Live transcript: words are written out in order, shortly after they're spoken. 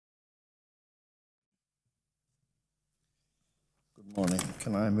Good morning.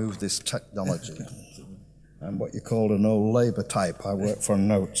 Can I move this technology? I'm what you call an old Labour type. I work for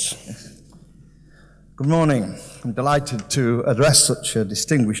notes. Good morning. I'm delighted to address such a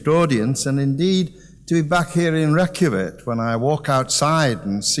distinguished audience, and indeed to be back here in Reykjavík. When I walk outside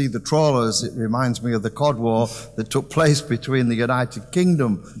and see the trawlers, it reminds me of the Cod War that took place between the United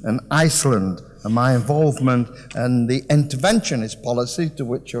Kingdom and Iceland, and my involvement and the interventionist policy to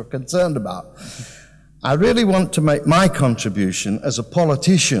which you're concerned about. I really want to make my contribution as a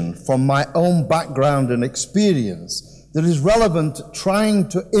politician from my own background and experience that is relevant to trying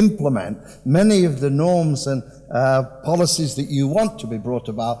to implement many of the norms and policies that you want to be brought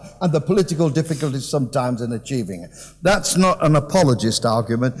about and the political difficulties sometimes in achieving it. That's not an apologist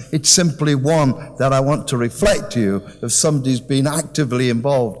argument. It's simply one that I want to reflect to you of somebody who's been actively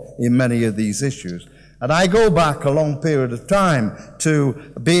involved in many of these issues. And I go back a long period of time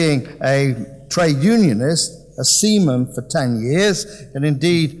to being a trade unionist, a seaman for 10 years, and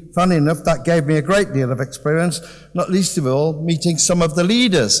indeed, funny enough, that gave me a great deal of experience, not least of all, meeting some of the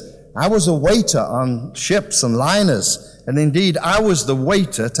leaders. I was a waiter on ships and liners, and indeed, I was the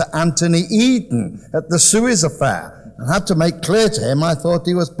waiter to Anthony Eden at the Suez affair. I had to make clear to him I thought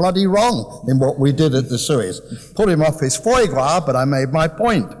he was bloody wrong in what we did at the Suez. Put him off his foie gras, but I made my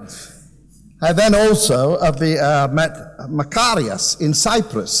point. I then also met Macarius in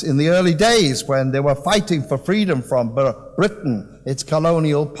Cyprus in the early days when they were fighting for freedom from Britain, its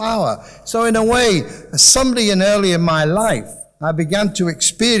colonial power. So in a way, as somebody early in my life, I began to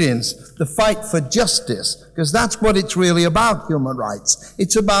experience the fight for justice, because that's what it's really about, human rights.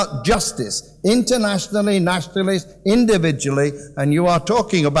 It's about justice, internationally, nationally, individually, and you are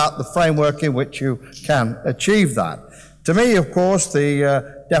talking about the framework in which you can achieve that. To me, of course,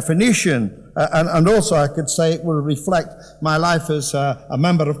 the definition, and also I could say it will reflect my life as a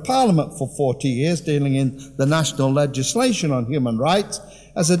member of Parliament for 40 years, dealing in the national legislation on human rights,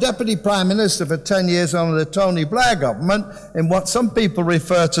 as a Deputy Prime Minister for 10 years under the Tony Blair government, in what some people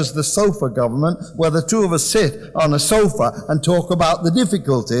refer to as the sofa government, where the two of us sit on a sofa and talk about the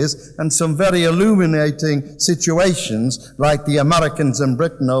difficulties and some very illuminating situations like the Americans and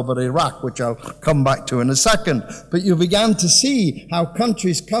Britain over Iraq, which I'll come back to in a second. But you began to see how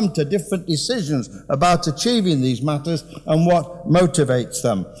countries come to different decisions about achieving these matters and what motivates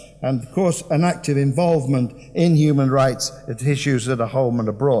them. And, of course, an active involvement in human rights issues at home and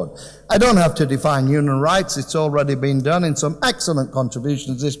abroad. I don't have to define human rights. It's already been done in some excellent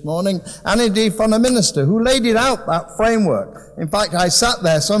contributions this morning, and indeed from a minister who laid it out, that framework. In fact, I sat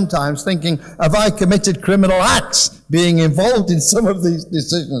there sometimes thinking, have I committed criminal acts being involved in some of these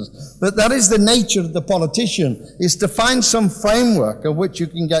decisions? But that is the nature of the politician, is to find some framework of which you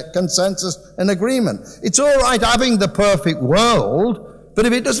can get consensus and agreement. It's all right having the perfect world, but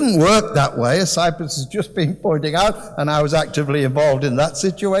if it doesn't work that way, as Cyprus has just been pointing out, and I was actively involved in that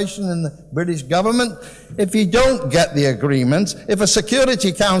situation in the British government, if you don't get the agreement, if a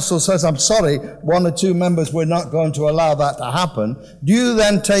Security Council says, I'm sorry, one or two members, we're not going to allow that to happen, do you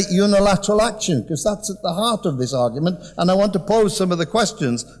then take unilateral action? Because that's at the heart of this argument, and I want to pose some of the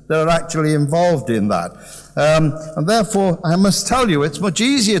questions that are actually involved in that. And therefore, I must tell you, it's much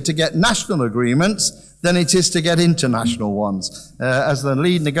easier to get national agreements than it is to get international ones. As the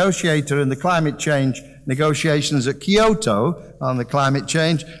lead negotiator in the climate change negotiations at Kyoto on the climate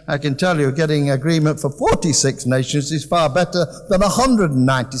change, I can tell you getting agreement for 46 nations is far better than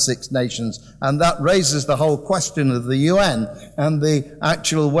 196 nations. And that raises the whole question of the UN and the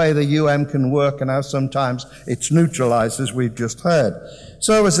actual way the UN can work and how sometimes it's neutralized, as we've just heard.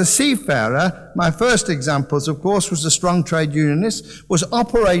 So as a seafarer, my first examples, of course, was a strong trade unionist, was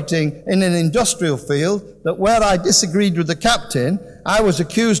operating in an industrial field that where I disagreed with the captain, I was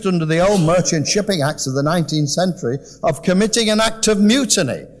accused under the old Merchant Shipping Acts of the 19th century of committing an act of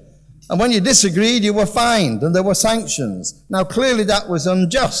mutiny. And when you disagreed, you were fined and there were sanctions. Now, clearly that was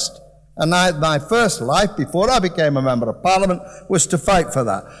unjust. And my first life, before I became a member of Parliament, was to fight for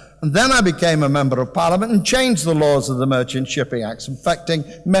that. And then I became a member of Parliament and changed the laws of the Merchant Shipping Acts, affecting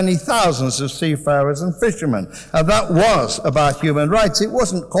many thousands of seafarers and fishermen. And that was about human rights. It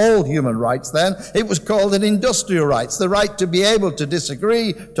wasn't called human rights then. It was called an industrial rights, the right to be able to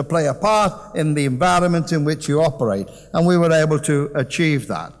disagree, to play a part in the environment in which you operate. And we were able to achieve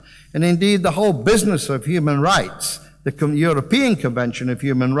that. And indeed, the whole business of human rights, the European Convention of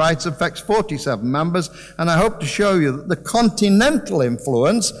Human Rights, affects 47 members, and I hope to show you that the continental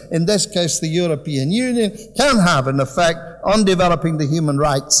influence, in this case the European Union, can have an effect on developing the human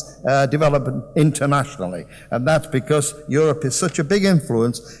rights development internationally. And that's because Europe is such a big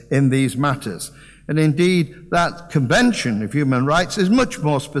influence in these matters. And indeed, that Convention of Human Rights is much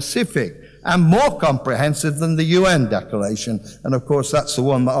more specific and more comprehensive than the UN Declaration. And of course, that's the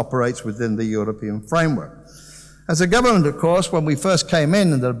one that operates within the European framework. As a government, of course, when we first came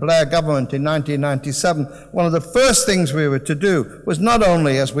in the Blair government in 1997, one of the first things we were to do was not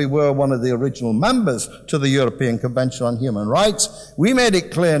only, as we were one of the original members to the European Convention on Human Rights, we made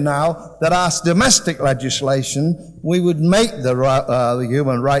it clear now that our domestic legislation, we would make the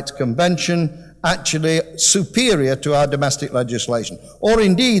Human Rights Convention actually superior to our domestic legislation, or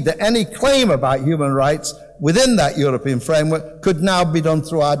indeed that any claim about human rights within that European framework could now be done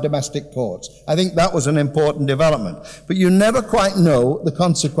through our domestic courts. I think that was an important development. But you never quite know the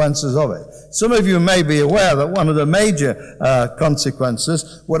consequences of it. Some of you may be aware that one of the major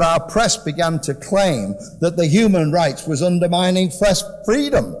consequences was our press began to claim that the human rights was undermining press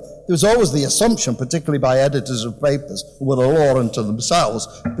freedom. There was always the assumption, particularly by editors of papers who were the law unto themselves,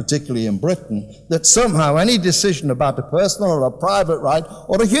 particularly in Britain, that somehow any decision about a personal or a private right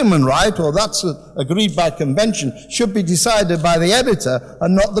or a human right, or that's agreed by convention, should be decided by the editor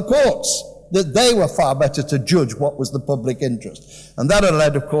and not the courts. That they were far better to judge what was the public interest. And that had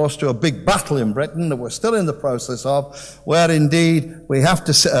led, of course, to a big battle in Britain that we're still in the process of, where indeed we have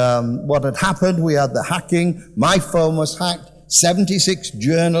to, what had happened, we had the hacking, my phone was hacked, 76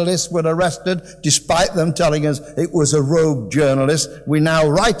 journalists were arrested, despite them telling us it was a rogue journalist. We now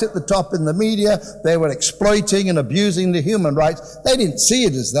right at the top in the media, they were exploiting and abusing the human rights. They didn't see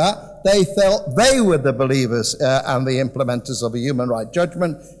it as that. They felt they were the believers and the implementers of a human right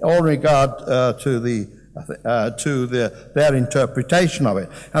judgment in regard to their interpretation of it.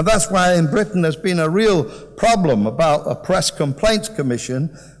 And that's why in Britain there's been a real problem about a press complaints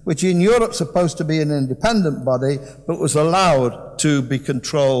commission, which in Europe is supposed to be an independent body, but was allowed to be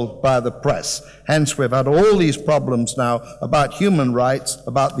controlled by the press. Hence, we've had all these problems now about human rights,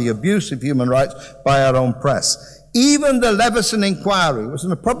 about the abuse of human rights by our own press. Even the Leveson inquiry was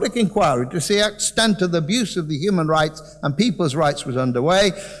a public inquiry to see the extent of the abuse of the human rights and people's rights was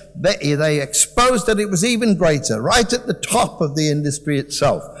underway. They exposed that it was even greater, right at the top of the industry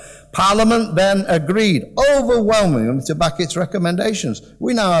itself. Parliament then agreed overwhelmingly to back its recommendations.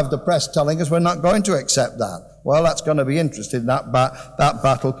 We now have the press telling us we're not going to accept that. Well, that's going to be interesting. That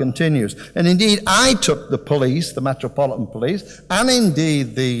battle continues. And indeed, I took the police, the Metropolitan Police, and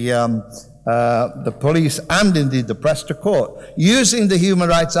indeed the police and indeed the press to court, using the human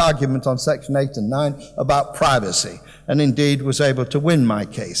rights argument on Section 8 and 9 about privacy, and indeed was able to win my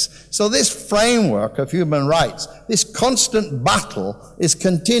case. So this framework of human rights, this constant battle is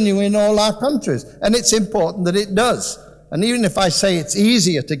continuing in all our countries, and it's important that it does. And even if I say it's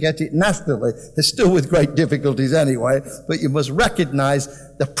easier to get it nationally, it's still with great difficulties anyway, but you must recognize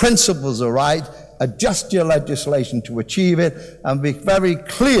the principles are right, adjust your legislation to achieve it, and be very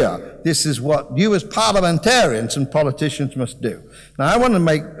clear this is what you as parliamentarians and politicians must do. Now, I want to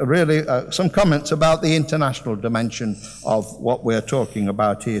make really some comments about the international dimension of what we're talking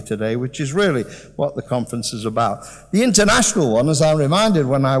about here today, which is really what the conference is about. The international one, as I'm reminded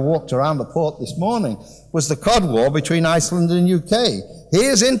when I walked around the port this morning, was the Cod War between Iceland and UK.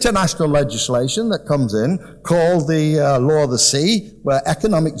 Here's international legislation that comes in called the Law of the Sea, where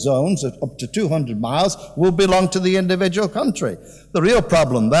economic zones of up to 200 miles will belong to the individual country. The real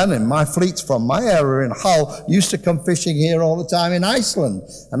problem then, in my fleets from my area in Hull used to come fishing here all the time in Iceland.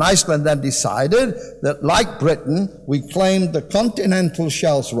 And Iceland then decided that, like Britain, we claimed the continental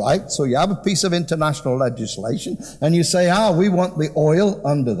shelf's right. So you have a piece of international legislation, and you say, we want the oil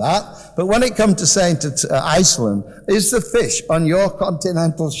under that. But when it comes to saying to Iceland, is the fish on your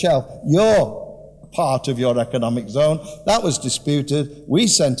continental shelf your part of your economic zone? That was disputed. We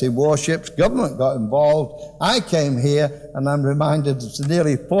sent in warships. Government got involved. I came here, and I'm reminded it's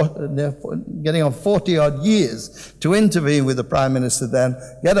nearly getting on 40-odd years to intervene with the Prime Minister then,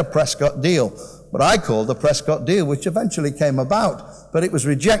 get a Prescott deal. What I call the Prescott deal, which eventually came about. But it was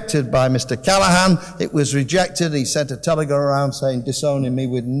rejected by Mr. Callahan. It was rejected. He sent a telegram around saying, disowning me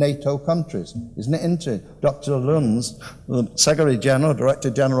with NATO countries. Isn't it interesting? Dr. Lunds, the Secretary General, Director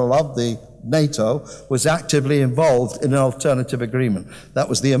General of the NATO, was actively involved in an alternative agreement. That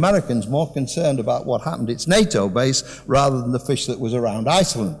was the Americans more concerned about what happened at its NATO base rather than the fish that was around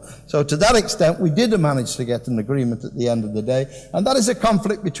Iceland. So to that extent, we did manage to get an agreement at the end of the day, and that is a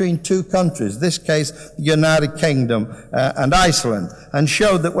conflict between two countries, this case, the United Kingdom and Iceland, and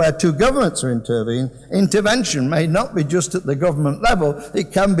showed that where two governments are intervening, intervention may not be just at the government level,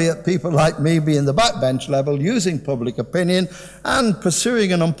 it can be at people like me being the backbench level, using public opinion and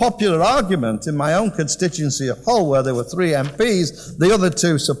pursuing an unpopular argument argument in my own constituency of Hull, where there were 3 MPs. The other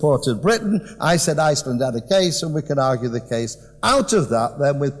 2 supported Britain. I said Iceland had a case, and we could argue the case. Out of that,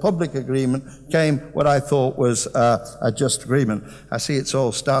 then, with public agreement, came what I thought was a just agreement. I see it's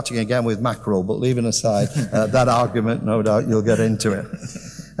all starting again with mackerel, but leaving aside that argument, no doubt you'll get into it.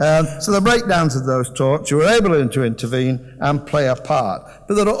 So the breakdowns of those talks, you were able to intervene and play a part.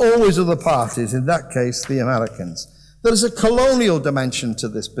 But there are always other parties, in that case, the Americans. There's a colonial dimension to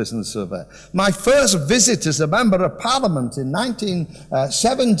this business of it. My first visit as a member of Parliament in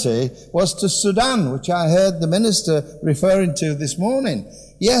 1970 was to Sudan, which I heard the minister referring to this morning.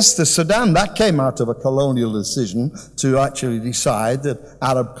 Yes, the Sudan, that came out of a colonial decision to actually decide that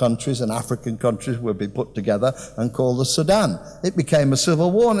Arab countries and African countries would be put together and called the Sudan. It became a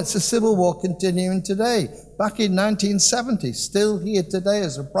civil war, and it's a civil war continuing today. Back in 1970, still here today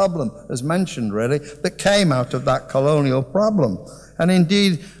as a problem, as mentioned really, that came out of that colonial problem. And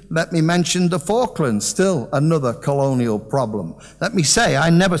indeed, let me mention the Falklands, still another colonial problem. Let me say, I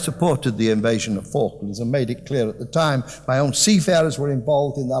never supported the invasion of Falklands and made it clear at the time. My own seafarers were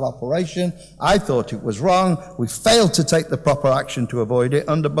involved in that operation. I thought it was wrong. We failed to take the proper action to avoid it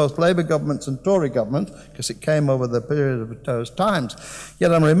under both Labour governments and Tory governments, because it came over the period of those times.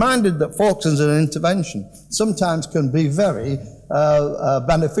 Yet I'm reminded that Falklands and intervention sometimes can be very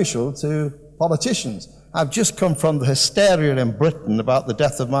beneficial to politicians. I've just come from the hysteria in Britain about the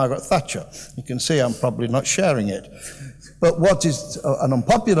death of Margaret Thatcher. You can see I'm probably not sharing it. But what is an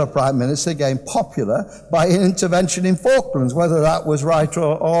unpopular Prime Minister became popular by an intervention in Falklands, whether that was right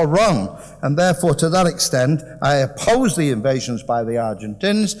or wrong. And therefore, to that extent, I oppose the invasions by the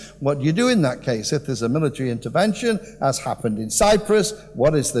Argentines. What do you do in that case? If there's a military intervention, as happened in Cyprus,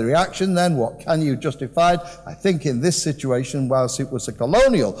 what is the reaction then? What can you justify? I think in this situation, whilst it was a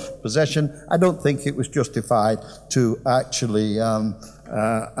colonial possession, I don't think it was justified to actually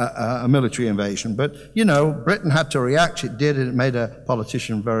a military invasion. But, you know, Britain had to react. It did, and it made a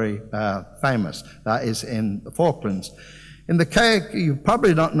politician very famous. That is in the Falklands. In the you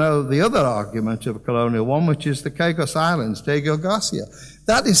probably don't know the other argument of a colonial one, which is the Caicos Islands, Diego Garcia.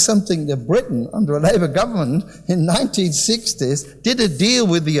 That is something that Britain, under a Labour government in 1960s, did a deal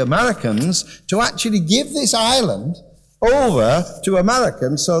with the Americans to actually give this island over to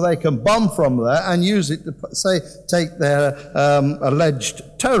Americans so they can bomb from there and use it to, say, take their alleged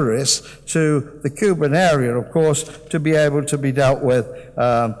terrorists to the Cuban area, of course, to be able to be dealt with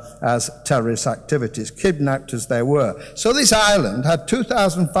as terrorist activities, kidnapped as they were. So this island had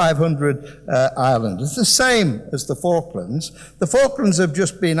 2,500 islanders, the same as the Falklands. The Falklands have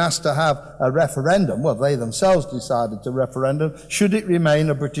just been asked to have a referendum. Well, they themselves decided to referendum, should it remain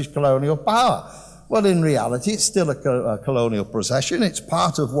a British colonial power? Well, in reality, it's still a colonial possession. It's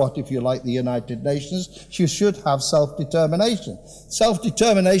part of what, if you like, the United Nations, you should have self-determination.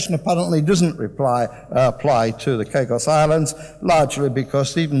 Self-determination apparently doesn't apply to the Caicos Islands, largely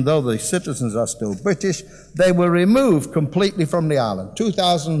because even though the citizens are still British, they were removed completely from the island.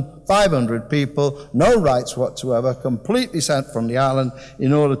 2,500 people, no rights whatsoever, completely sent from the island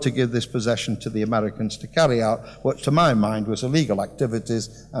in order to give this possession to the Americans to carry out what, to my mind, was illegal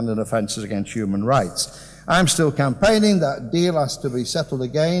activities and an offences against human rights. I'm still campaigning. That deal has to be settled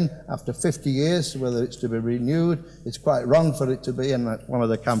again after 50 years, whether it's to be renewed. It's quite wrong for it to be, and that's one of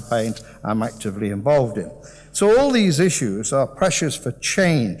the campaigns I'm actively involved in. So all these issues are pressures for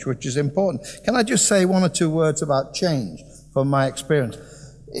change, which is important. Can I just say one or two words about change from my experience?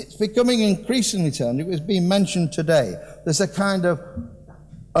 It's becoming increasingly turned. It was being mentioned today. There's a kind of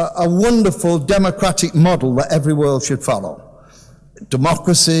a wonderful democratic model that every world should follow.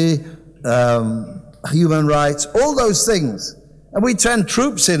 Democracy, human rights, all those things. And we send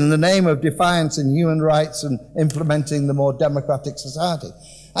troops in the name of defiance in human rights and implementing the more democratic society.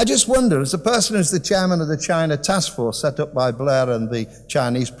 I just wonder, as a person who's the chairman of the China task force set up by Blair and the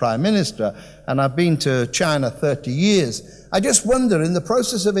Chinese Prime Minister, and I've been to China 30 years, I just wonder, in the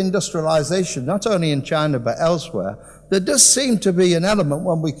process of industrialization, not only in China but elsewhere, there does seem to be an element,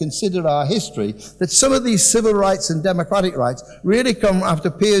 when we consider our history, that some of these civil rights and democratic rights really come after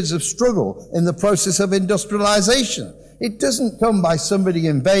periods of struggle in the process of industrialization. It doesn't come by somebody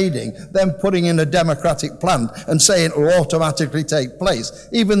invading, then putting in a democratic plan and saying it will automatically take place.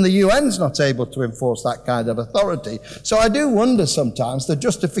 Even the UN's not able to enforce that kind of authority. So I do wonder sometimes the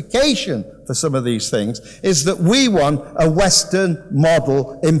justification for some of these things is that we want a Western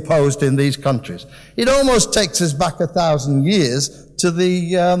model imposed in these countries. It almost takes us back 1,000 years to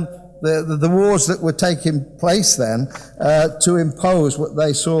the the wars that were taking place then to impose what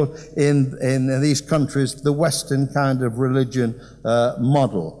they saw in these countries, the Western kind of religion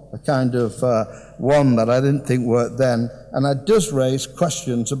model, a kind of one that I didn't think worked then, and it does raise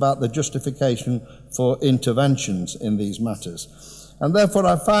questions about the justification for interventions in these matters. And therefore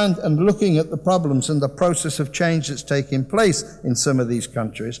I find, and looking at the problems and the process of change that's taking place in some of these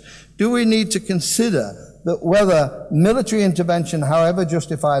countries, do we need to consider that whether military intervention, however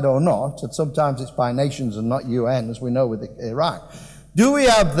justified or not, and sometimes it's by nations and not UN, as we know with Iraq, do we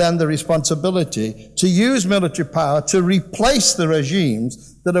have then the responsibility to use military power to replace the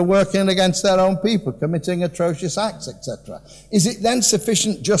regimes that are working against their own people, committing atrocious acts, etc.? Is it then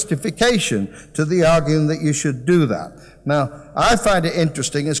sufficient justification to the argument that you should do that? Now, I find it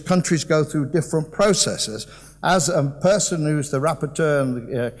interesting as countries go through different processes. As a person who's the rapporteur in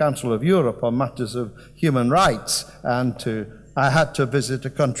the Council of Europe on matters of human rights, I had to visit a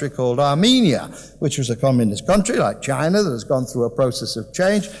country called Armenia, which was a communist country like China that has gone through a process of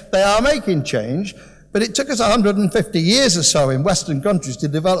change. They are making change, but it took us 150 years or so in Western countries to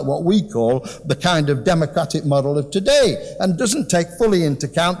develop what we call the kind of democratic model of today, and doesn't take fully into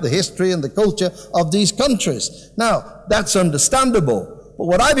account the history and the culture of these countries. Now, that's understandable. But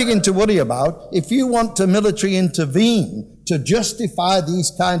what I begin to worry about, if you want to military intervene to justify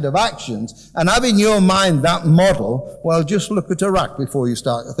these kind of actions and have in your mind that model, well, just look at Iraq before you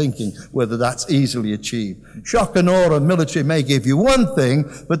start thinking whether that's easily achieved. Shock and awe and military may give you one thing,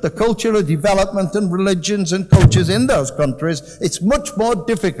 but the culture of development and religions and cultures in those countries, it's much more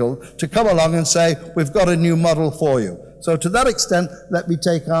difficult to come along and say, we've got a new model for you. So to that extent, let me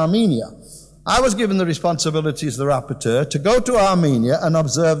take Armenia. I was given the responsibility as the rapporteur to go to Armenia and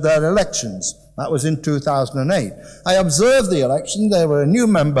observe their elections. That was in 2008. I observed the election. They were a new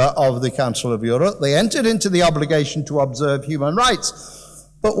member of the Council of Europe. They entered into the obligation to observe human rights.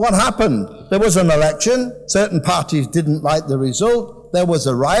 But what happened? There was an election. Certain parties didn't like the result. There was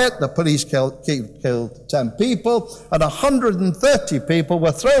a riot. The police killed 10 people, and 130 people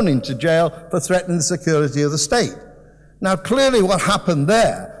were thrown into jail for threatening the security of the state. Now, clearly what happened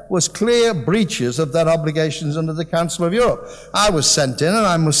there was clear breaches of their obligations under the Council of Europe. I was sent in, and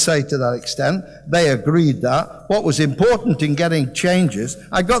I must say to that extent, they agreed that. What was important in getting changes,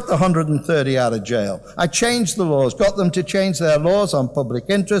 I got the 130 out of jail. I changed the laws, got them to change their laws on public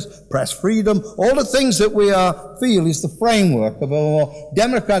interest, press freedom, all the things that we feel is the framework of a more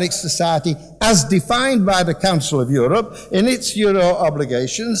democratic society as defined by the Council of Europe in its Euro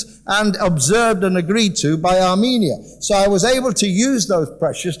obligations and observed and agreed to by Armenia. So I was able to use those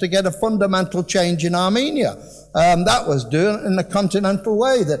pressures to get a fundamental change in Armenia. That was done in a continental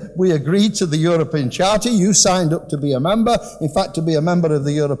way, that we agreed to the European Charter. You signed up to be a member. In fact, to be a member of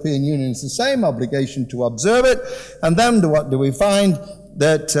the European Union is the same obligation to observe it. And then what do we find?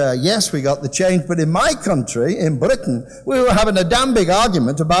 That, yes, we got the change, but in my country, in Britain, we were having a damn big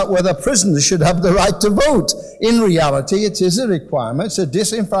argument about whether prisoners should have the right to vote. In reality, it is a requirement. It's a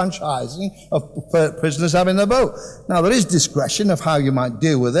disenfranchising of prisoners having a vote. Now, there is discretion of how you might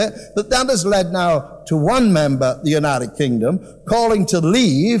deal with it, but that has led now to one member, the United Kingdom, calling to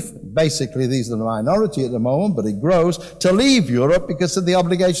leave. Basically, these are the minority at the moment, but it grows, to leave Europe because of the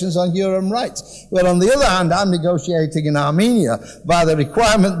obligations on human rights. Well, on the other hand, I'm negotiating in Armenia by the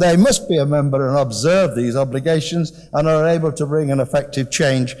requirement they must be a member and observe these obligations and are able to bring an effective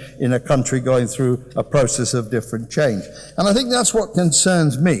change in a country going through a process of different change. And I think that's what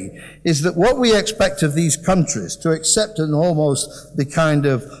concerns me, is that what we expect of these countries to accept an almost the kind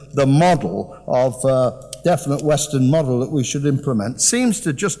of the model of definite Western model that we should implement seems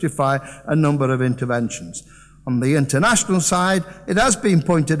to justify a number of interventions. On the international side, it has been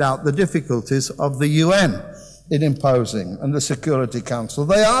pointed out the difficulties of the UN in imposing and the Security Council.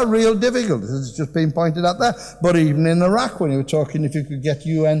 They are real difficulties. It's just been pointed out there. But even in Iraq, when you were talking if you could get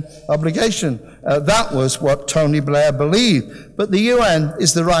UN obligation, that was what Tony Blair believed. But the UN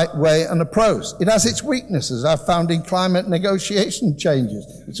is the right way and approach. It has its weaknesses. I've found in climate negotiation changes.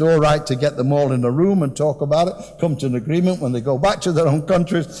 It's all right to get them all in a room and talk about it, come to an agreement. When they go back to their own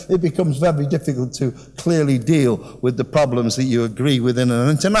countries, it becomes very difficult to clearly deal with the problems that you agree within an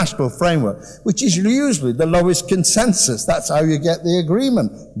international framework, which is usually the lowest consensus. That's how you get the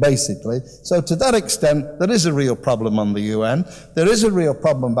agreement, basically. So to that extent, there is a real problem on the UN. There is a real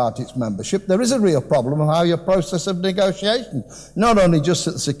problem about its membership. There is a real problem of how your process of negotiation, not only just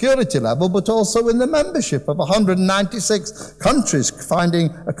at the security level, but also in the membership of 196 countries finding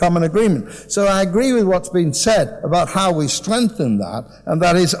a common agreement. So I agree with what's been said about how we strengthen that, and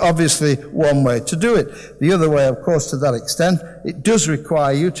that is obviously one way to do it. The other way, of course, to that extent, it does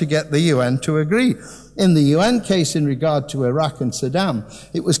require you to get the UN to agree. In the UN case in regard to Iraq and Saddam,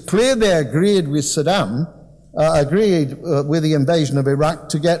 it was clear they agreed with Saddam, with the invasion of Iraq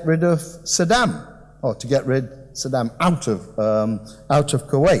to get rid of Saddam, or to get Saddam out of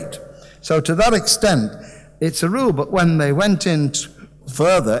Kuwait. So to that extent, it's a rule, but when they went in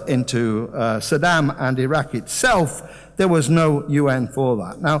further into Saddam and Iraq itself, there was no UN for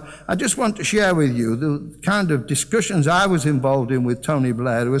that. Now, I just want to share with you the kind of discussions I was involved in with Tony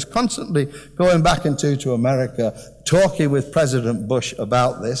Blair, who was constantly going back to America, talking with President Bush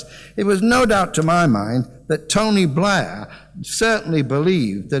about this. It was no doubt to my mind that Tony Blair certainly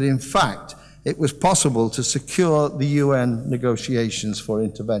believed that, in fact, it was possible to secure the UN negotiations for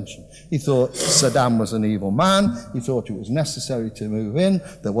intervention. He thought Saddam was an evil man. He thought it was necessary to move in.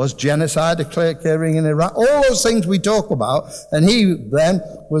 There was genocide occurring in Iraq. All those things we talk about. And he then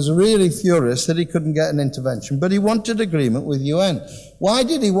was really furious that he couldn't get an intervention. But he wanted agreement with UN. Why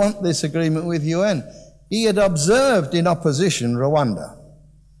did he want this agreement with UN? He had observed in opposition Rwanda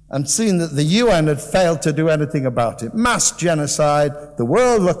and seen that the UN had failed to do anything about it. Mass genocide, the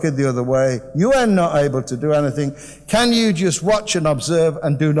world looking the other way, UN not able to do anything. Can you just watch and observe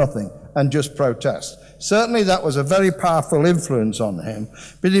and do nothing and just protest? Certainly that was a very powerful influence on him,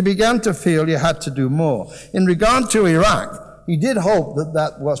 but he began to feel you had to do more. In regard to Iraq, he did hope that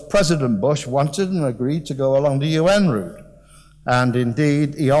that was President Bush wanted and agreed to go along the UN route. And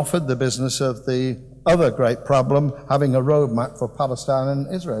indeed, he offered the business of the other great problem, having a roadmap for Palestine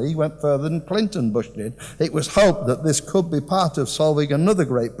and Israel. He went further than Bush did. It was hoped that this could be part of solving another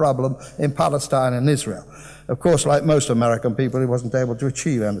great problem in Palestine and Israel. Of course, like most American people, he wasn't able to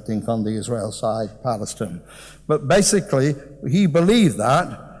achieve anything on the Israel side, Palestine. But basically, he believed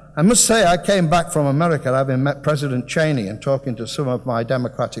that. I must say, I came back from America having met President Cheney and talking to some of my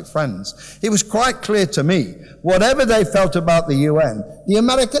Democratic friends. It was quite clear to me, whatever they felt about the UN, the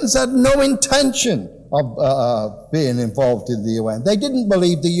Americans had no intention of being involved in the UN. They didn't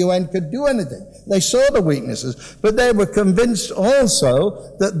believe the UN could do anything. They saw the weaknesses, but they were convinced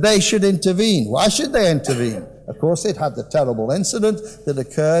also that they should intervene. Why should they intervene? Of course, it had the terrible incident that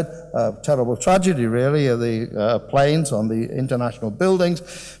occurred, terrible tragedy, really, of the planes on the international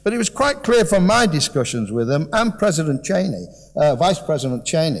buildings. But it was quite clear from my discussions with them and President Cheney, Vice President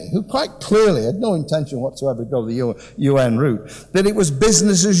Cheney, who quite clearly had no intention whatsoever to go the UN route, that it was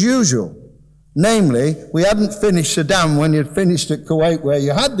business as usual. Namely, we hadn't finished Saddam when you'd finished at Kuwait where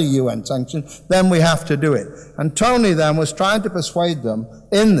you had the UN sanction, then we have to do it. And Tony then was trying to persuade them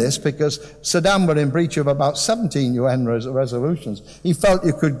in this because Saddam were in breach of about 17 UN resolutions. He felt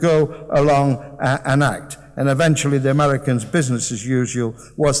you could go along and act. And eventually the Americans' business as usual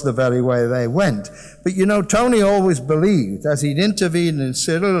was the very way they went. But you know, Tony always believed, as he'd intervened in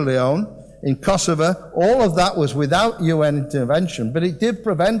Sierra Leone, in Kosovo, all of that was without UN intervention, but it did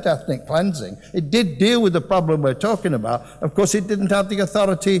prevent ethnic cleansing. It did deal with the problem we're talking about. Of course, it didn't have the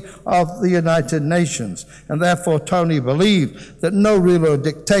authority of the United Nations, and therefore Tony believed that no real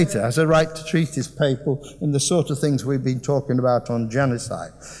dictator has a right to treat his people in the sort of things we've been talking about on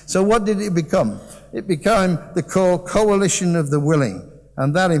genocide. So what did it become? It became the coalition of the willing.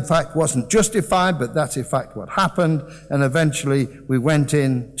 And that, in fact, wasn't justified, but that's, in fact, what happened. And eventually, we went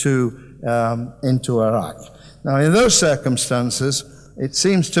into Iraq. Now, in those circumstances, it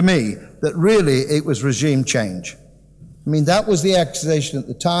seems to me that really it was regime change. I mean, that was the accusation at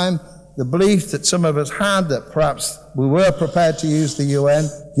the time, the belief that some of us had that perhaps we were prepared to use the UN,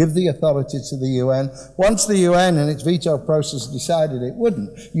 give the authority to the UN. Once the UN in its veto process decided it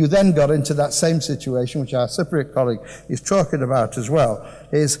wouldn't, you then got into that same situation, which our Cypriot colleague is talking about as well,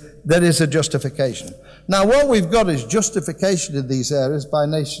 is there is a justification. Now, what we've got is justification in these areas by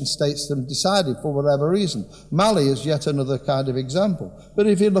nation states that have decided for whatever reason. Mali is yet another kind of example. But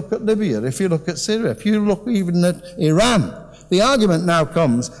if you look at Libya, if you look at Syria, if you look even at Iran, the argument now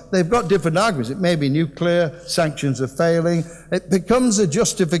comes, they've got different arguments. It may be nuclear, sanctions are failing. It becomes a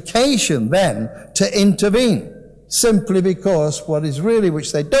justification then to intervene, simply because what is really,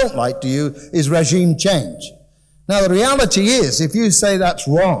 which they don't like to use, is regime change. Now, the reality is, if you say that's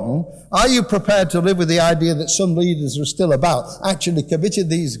wrong, are you prepared to live with the idea that some leaders who are still about actually committed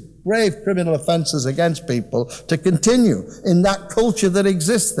these grave criminal offenses against people to continue in that culture that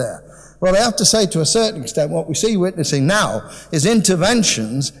exists there? Well, I have to say, to a certain extent, what we see witnessing now is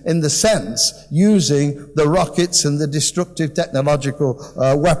interventions in the sense using the rockets and the destructive technological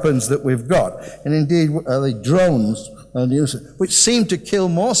weapons that we've got. And indeed, the drones, which seem to kill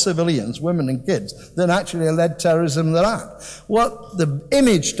more civilians, women and kids, than actually led terrorism than that. What the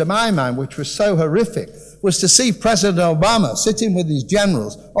image, to my mind, which was so horrific, was to see President Obama sitting with his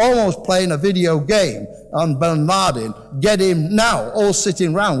generals, almost playing a video game on bin Laden. Get him now, all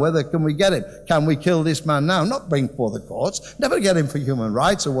sitting round. Whether can we get him? Can we kill this man now? Not bring before the courts. Never get him for human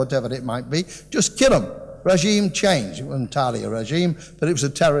rights or whatever it might be. Just kill him. Regime change. It wasn't entirely a regime, but it was a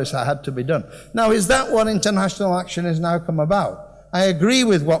terrorist that had to be done. Now, is that what international action has now come about? I agree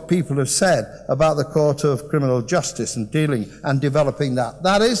with what people have said about the Court of Criminal Justice and dealing and developing that.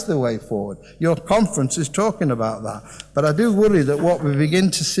 That is the way forward. Your conference is talking about that. But I do worry that what we begin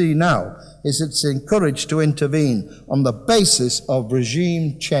to see now is it's encouraged to intervene on the basis of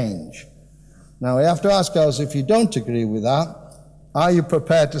regime change. Now, we have to ask ourselves, if you don't agree with that, are you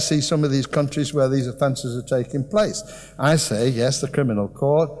prepared to see some of these countries where these offences are taking place? I say, yes, the criminal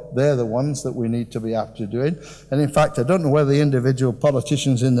court, they're the ones that we need to be after doing. And in fact, I don't know whether the individual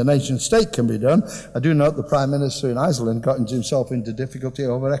politicians in the nation state can be done. I do note the Prime Minister in Iceland got himself into difficulty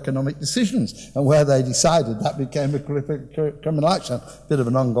over economic decisions, and where they decided that became a criminal action. A bit of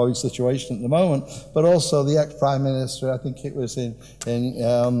an ongoing situation at the moment, but also the ex-Prime Minister, I think it was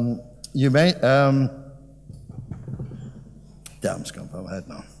damn, it's gone from my head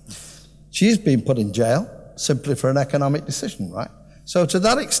now. She's been put in jail simply for an economic decision, right? So to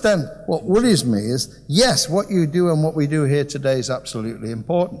that extent, what worries me is, yes, what you do and what we do here today is absolutely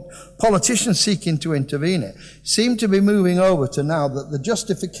important. Politicians seeking to intervene it seem to be moving over to now that the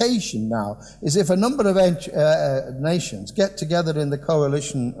justification now is if a number of nations get together in the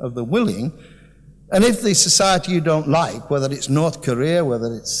coalition of the willing, and if the society you don't like, whether it's North Korea,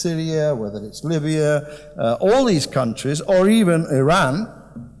 whether it's Syria, whether it's Libya, all these countries, or even Iran,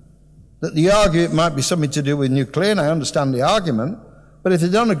 that the argument might be something to do with nuclear, and I understand the argument, but if they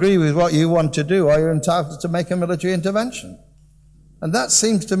don't agree with what you want to do, are you entitled to make a military intervention? And that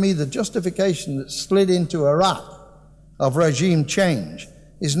seems to me the justification that slid into Iraq of regime change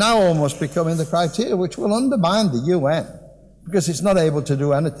is now almost becoming the criteria which will undermine the UN, because it's not able to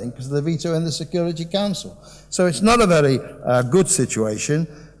do anything because of the veto in the Security Council. So it's not a very good situation.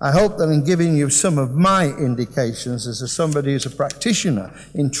 I hope that in giving you some of my indications as somebody who's a practitioner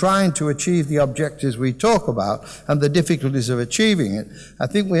in trying to achieve the objectives we talk about and the difficulties of achieving it, I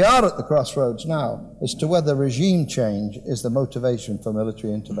think we are at the crossroads now as to whether regime change is the motivation for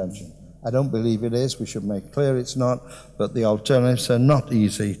military intervention. I don't believe it is. We should make clear it's not, but the alternatives are not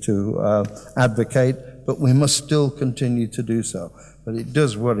easy to advocate, but we must still continue to do so. But it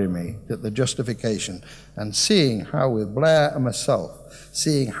does worry me that the justification, and seeing how with Blair and myself,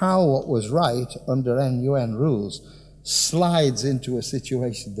 seeing how what was right under UN rules slides into a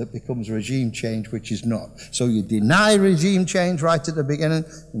situation that becomes regime change, which is not. So you deny regime change right at the beginning.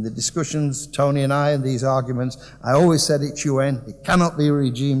 In the discussions, Tony and I, and these arguments, I always said it's UN, it cannot be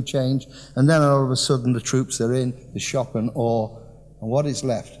regime change, and then all of a sudden the troops are in, the shock and awe, and what is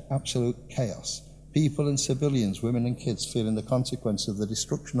left? Absolute chaos. People and civilians, women and kids, feeling the consequence of the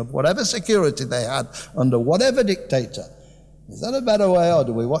destruction of whatever security they had under whatever dictator. Is that a better way, or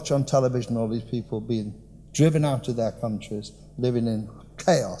do we watch on television all these people being driven out of their countries, living in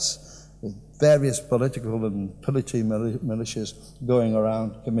chaos, with various political and militias going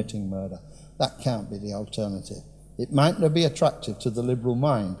around committing murder? That can't be the alternative. It might not be attractive to the liberal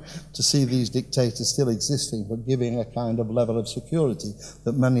mind to see these dictators still existing, but giving a kind of level of security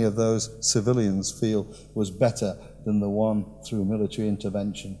that many of those civilians feel was better than the one through military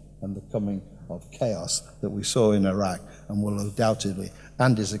intervention and the coming of chaos that we saw in Iraq and will undoubtedly,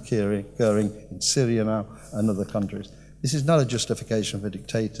 and is occurring in Syria now and other countries. This is not a justification for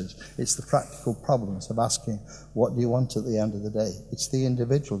dictators. It's the practical problems of asking, what do you want at the end of the day? It's the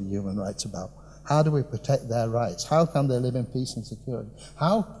individual human rights about. How do we protect their rights? How can they live in peace and security?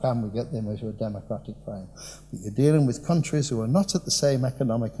 How can we get them into a democratic frame? But you're dealing with countries who are not at the same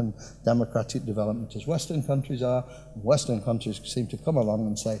economic and democratic development as Western countries are. Western countries seem to come along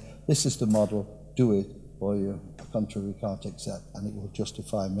and say, this is the model, do it, or you're a country we can't accept, and it will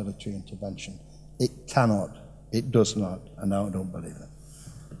justify military intervention. It cannot, it does not, and I don't believe it.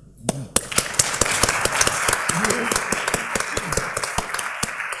 Yeah.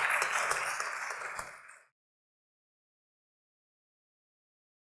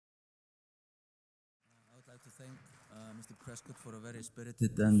 Mr. Prescott for a very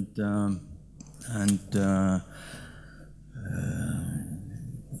spirited and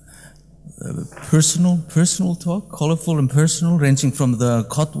personal talk, colorful and personal, ranging from the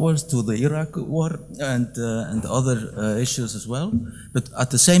Cod Wars to the Iraq War and other issues as well. But at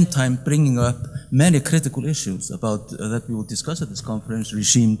the same time, bringing up many critical issues about that we will discuss at this conference,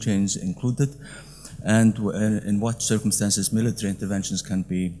 regime change included, and in what circumstances military interventions can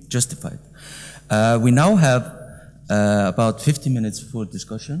be justified. We now have about 50 minutes for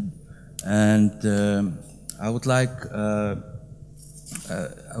discussion. And I would like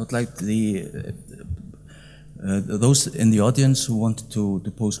those in the audience who want to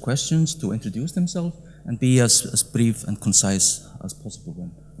pose questions to introduce themselves and be as brief and concise as possible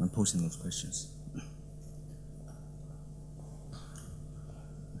when posing those questions.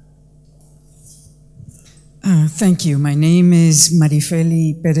 Thank you. My name is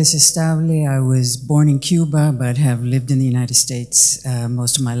Marifeli Perez Estable. I was born in Cuba, but have lived in the United States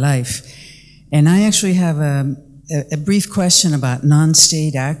most of my life. And I actually have a brief question about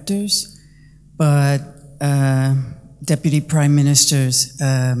non-state actors, but Deputy Prime Ministers,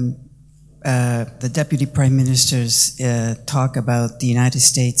 the Deputy Prime Ministers talk about the United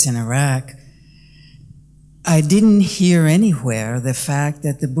States and Iraq. I didn't hear anywhere the fact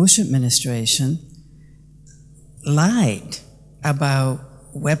that the Bush administration lied about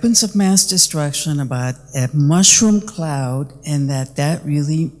weapons of mass destruction, about a mushroom cloud, and that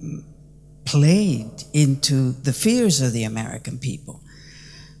really played into the fears of the American people.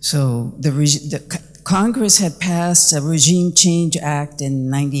 So the Congress had passed a Regime Change Act in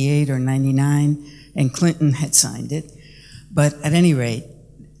 98 or 99, and Clinton had signed it. But at any rate,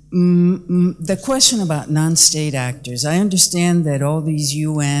 the question about non-state actors, I understand that all these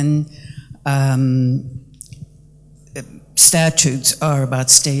UN statutes are about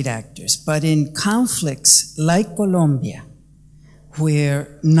state actors, but in conflicts like Colombia,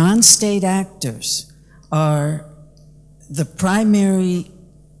 where non-state actors are the primary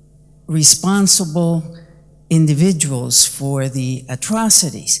responsible individuals for the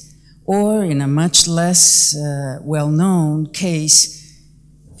atrocities, or in a much less well-known case,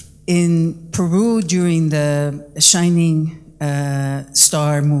 in Peru during the Shining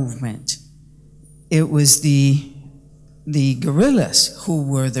Star movement, it was the guerrillas who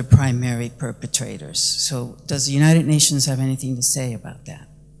were the primary perpetrators. So does the United Nations have anything to say about that?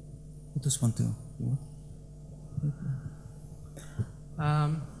 Who does want to?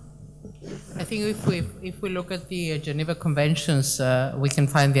 I think if we look at the Geneva Conventions, we can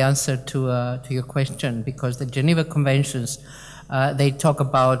find the answer to your question, because the Geneva Conventions, they talk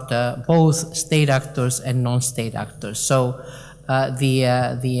about both state actors and non-state actors. So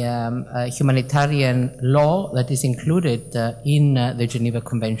the humanitarian law that is included in the Geneva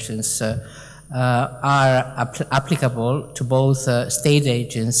Conventions are applicable to both state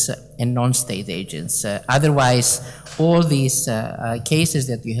agents and non-state agents. Otherwise, all these cases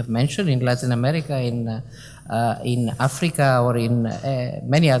that you have mentioned in Latin America, in Africa, or in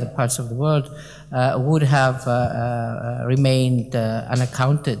many other parts of the world would have remained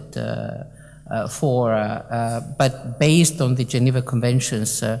unaccounted for, but based on the Geneva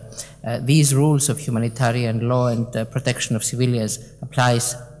Conventions, these rules of humanitarian law and protection of civilians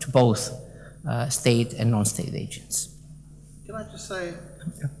applies to both state and non-state agents. Can I just say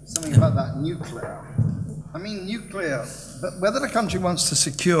something about that nuclear? I mean, nuclear, but whether a country wants to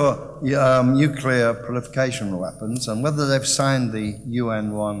secure nuclear proliferation weapons and whether they've signed the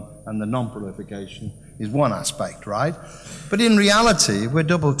UN one and the non-proliferation is one aspect, right? But in reality, we're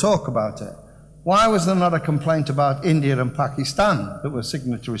double talk about it. Why was there not a complaint about India and Pakistan that were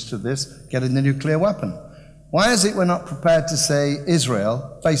signatories to this getting the nuclear weapon? Why is it we're not prepared to say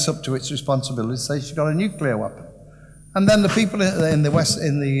Israel face up to its responsibility, say she's got a nuclear weapon? And then the people in the West,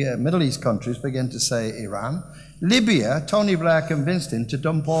 in the Middle East countries begin to say Iran. Libya, Tony Blair convinced him to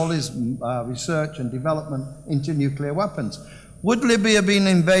dump all his research and development into nuclear weapons. Would Libya have been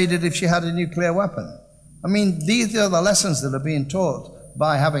invaded if she had a nuclear weapon? I mean, these are the lessons that are being taught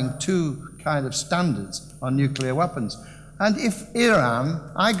by having two kind of standards on nuclear weapons. And if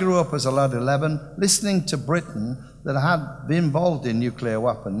Iran, I grew up as a lad 11, listening to Britain that had been involved in nuclear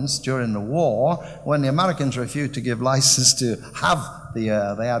weapons during the war, when the Americans refused to give license to have they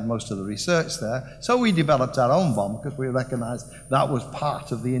had most of the research there. So we developed our own bomb because we recognized that was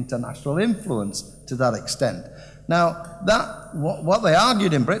part of the international influence to that extent. Now, what they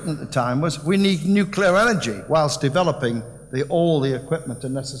argued in Britain at the time was we need nuclear energy whilst developing all the equipment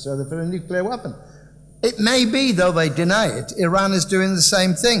necessary for a nuclear weapon. It may be, though they deny it, Iran is doing the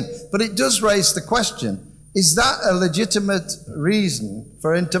same thing. But it does raise the question, is that a legitimate reason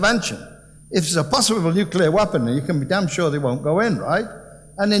for intervention? If it's a possible nuclear weapon, you can be damn sure they won't go in, right?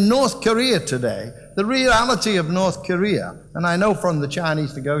 And in North Korea today, the reality of North Korea, and I know from the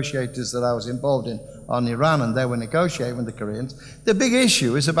Chinese negotiators that I was involved in on Iran, and they were negotiating with the Koreans, the big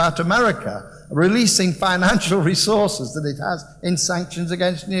issue is about America releasing financial resources that it has in sanctions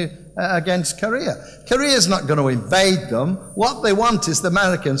against Korea. Korea is not going to invade them. What they want is the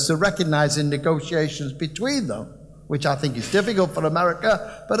Americans to recognize in negotiations between them which I think is difficult for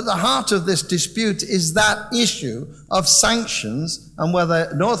America, but at the heart of this dispute is that issue of sanctions and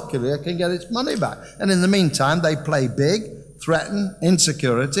whether North Korea can get its money back. And in the meantime, they play big, threaten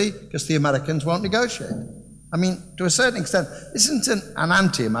insecurity, because the Americans won't negotiate. I mean, to a certain extent, this isn't an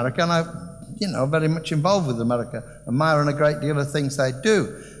anti-America, and I'm very much involved with America, admiring a great deal of things they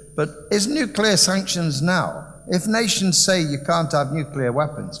do. But is nuclear sanctions now? If nations say you can't have nuclear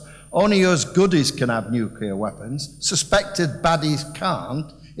weapons, only us goodies can have nuclear weapons, suspected baddies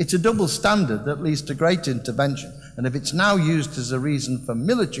can't, it's a double standard that leads to great intervention. And if it's now used as a reason for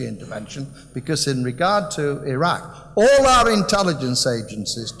military intervention, because in regard to Iraq, all our intelligence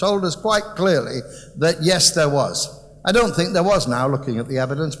agencies told us quite clearly that yes, there was. I don't think there was now, looking at the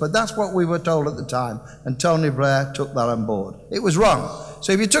evidence, but that's what we were told at the time, and Tony Blair took that on board. It was wrong.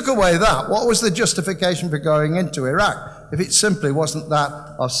 So if you took away that, what was the justification for going into Iraq if it simply wasn't that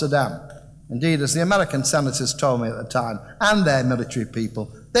of Saddam? Indeed, as the American senators told me at the time, and their military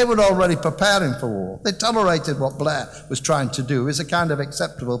people, they were already preparing for war. They tolerated what Blair was trying to do as a kind of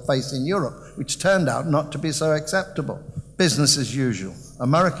acceptable face in Europe, which turned out not to be so acceptable. Business as usual.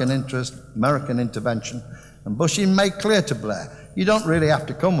 American interest, American intervention. And Bush made clear to Blair, you don't really have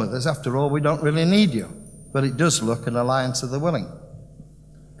to come with us. After all, we don't really need you. But it does look an alliance of the willing.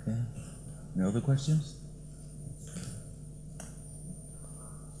 Okay. Any other questions?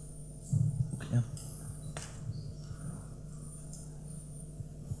 Yeah.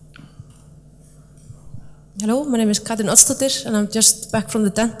 Hello, my name is Katrin Oddsdóttir, and I'm just back from the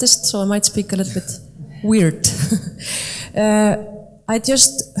dentist, so I might speak a little bit weird. I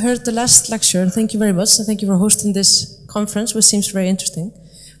just heard the last lecture, and thank you very much, and thank you for hosting this conference, which seems very interesting.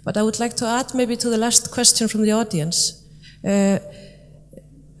 But I would like to add maybe to the last question from the audience.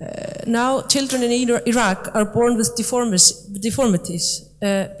 Now, children in Iraq are born with deformities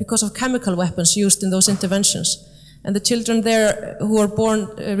because of chemical weapons used in those interventions. And the children there who are born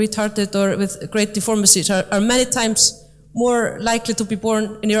retarded or with great deformities are many times more likely to be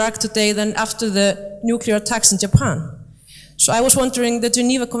born in Iraq today than after the nuclear attacks in Japan. So I was wondering, the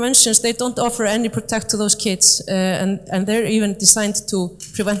Geneva Conventions, they don't offer any protection to those kids, and they're even designed to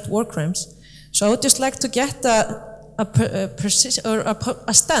prevent war crimes. So I would just like to get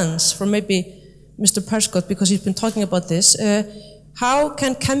a stance from maybe Mr. Prescott, because he's been talking about this. How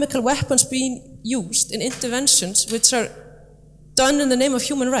can chemical weapons be used in interventions which are done in the name of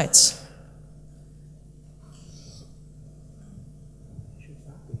human rights?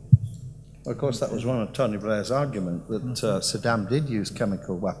 Of course, that was one of Tony Blair's arguments, that Saddam did use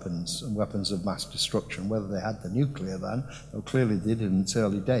chemical weapons and weapons of mass destruction. Whether they had the nuclear then, or clearly they did in its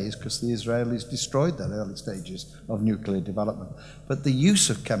early days, because the Israelis destroyed their early stages of nuclear development. But the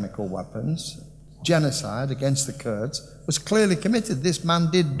use of chemical weapons, genocide against the Kurds, was clearly committed. This man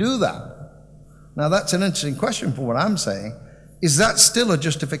did do that. Now, that's an interesting question for what I'm saying. Is that still a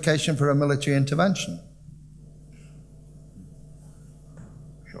justification for a military intervention?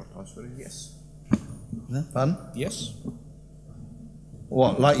 Answer is yes. Pardon? Yes.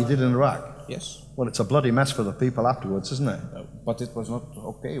 What, like you did in Iraq? Yes. Well, it's a bloody mess for the people afterwards, isn't it? But it was not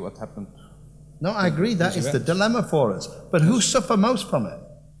okay what happened. No, I agree, that is the dilemma for us. But who suffer most from it?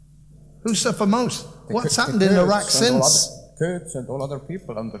 Who suffer most? What's happened in Iraq since? Kurds and all other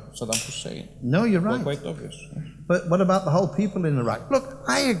people under Saddam Hussein. No, you're right. Quite obvious. But what about the whole people in Iraq? Look,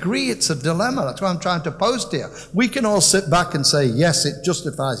 I agree it's a dilemma. That's what I'm trying to pose to you. We can all sit back and say, yes, it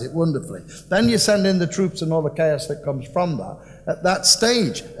justifies it wonderfully. Then you send in the troops and all the chaos that comes from that. At that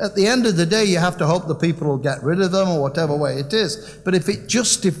stage, at the end of the day, you have to hope the people will get rid of them or whatever way it is. But if it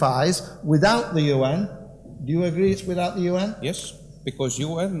justifies without the UN, do you agree it's without the UN? Yes, because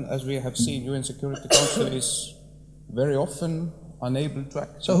UN, as we have seen, UN Security Council is very often unable to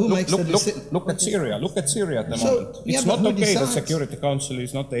act. So who makes the decision? Look at Syria. Look at Syria at the moment. It's not okay that Security Council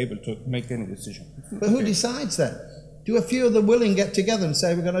is not able to make any decision. But who decides then? Do a few of the willing get together and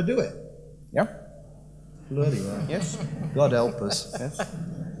say we're going to do it? Yeah. Bloody hell. Yes. God help us. Yes.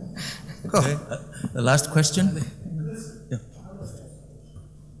 Okay. The last question. Yeah.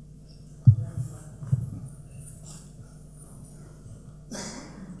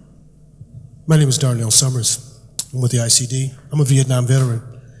 My name is Darnell Summers. I'm with the ICD. I'm a Vietnam veteran.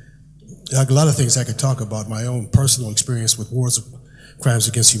 I have a lot of things I could talk about, my own personal experience with wars of crimes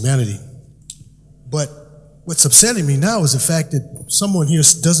against humanity. But what's upsetting me now is the fact that someone here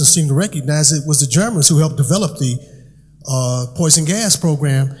doesn't seem to recognize it was the Germans who helped develop the poison gas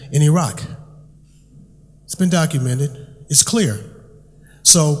program in Iraq. It's been documented. It's clear.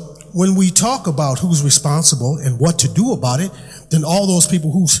 So when we talk about who's responsible and what to do about it, then all those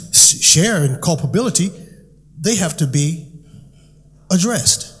people who share in culpability, they have to be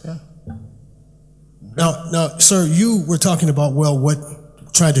addressed. Yeah. Now, sir, you were talking about, well,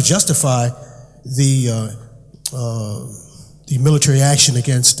 trying to justify the military action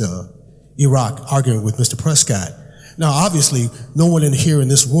against Iraq, arguing with Mr. Prescott. Now, obviously, no one here in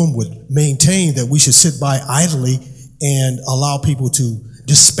this room would maintain that we should sit by idly and allow people to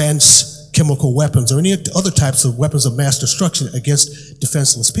dispense chemical weapons or any other types of weapons of mass destruction against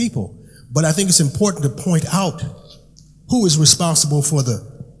defenseless people. But I think it's important to point out who is responsible for the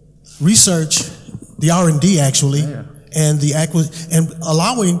research, the R&D actually, and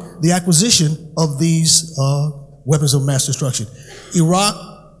allowing the acquisition of these weapons of mass destruction. Iraq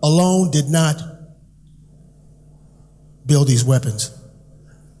alone did not build these weapons.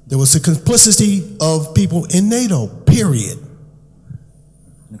 There was the complicity of people in NATO, period.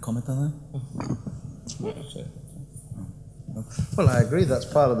 Any comment on that? Well, I agree that's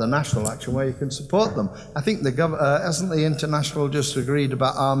part of the national action where you can support them. I think hasn't the international just agreed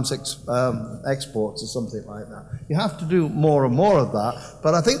about arms exports or something like that? You have to do more and more of that.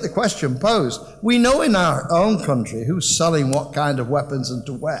 But I think the question posed, we know in our own country who's selling what kind of weapons and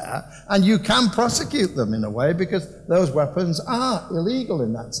to where, and you can prosecute them in a way because those weapons are illegal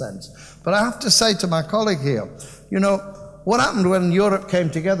in that sense. But I have to say to my colleague here, you know, what happened when Europe came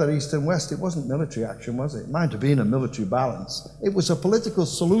together, East and West? It wasn't military action, was it? It might have been a military balance. It was a political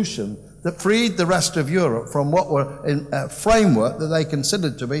solution that freed the rest of Europe from what were in a framework that they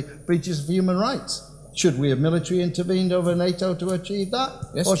considered to be breaches of human rights. Should we have military intervened over NATO to achieve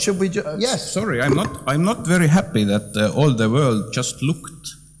that? Yes. Or should we yes. Sorry, I'm not very happy that all the world just looked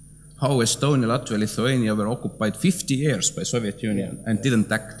how Estonia, Latvia, Lithuania were occupied 50 years by Soviet Union and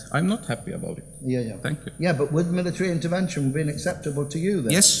didn't act. I'm not happy about it. Yeah. Thank you. Yeah, but would military intervention been acceptable to you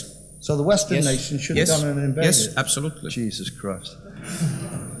then? Yes. So the Western nations should have done an invasion? Yes, absolutely. Jesus Christ.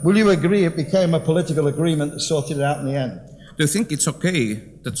 Will you agree it became a political agreement that sorted it out in the end? Do you think it's okay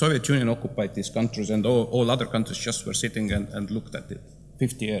that Soviet Union occupied these countries and all other countries just were sitting and looked at it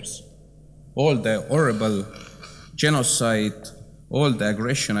 50 years? All the horrible genocide, all the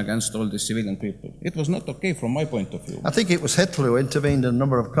aggression against all the civilian people. It was not okay from my point of view. I think it was Hitler who intervened in a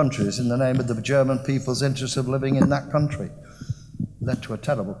number of countries in the name of the German people's interest of living in that country. Led to a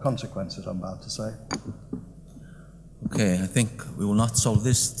terrible consequences, I'm about to say. Okay, I think we will not solve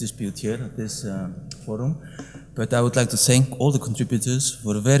this dispute here at this forum, but I would like to thank all the contributors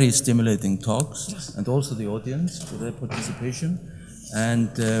for very stimulating talks and also the audience for their participation. And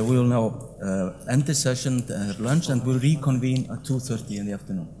we will now end this session at lunch and we'll reconvene at 2:30 in the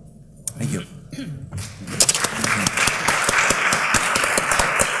afternoon. Thank you.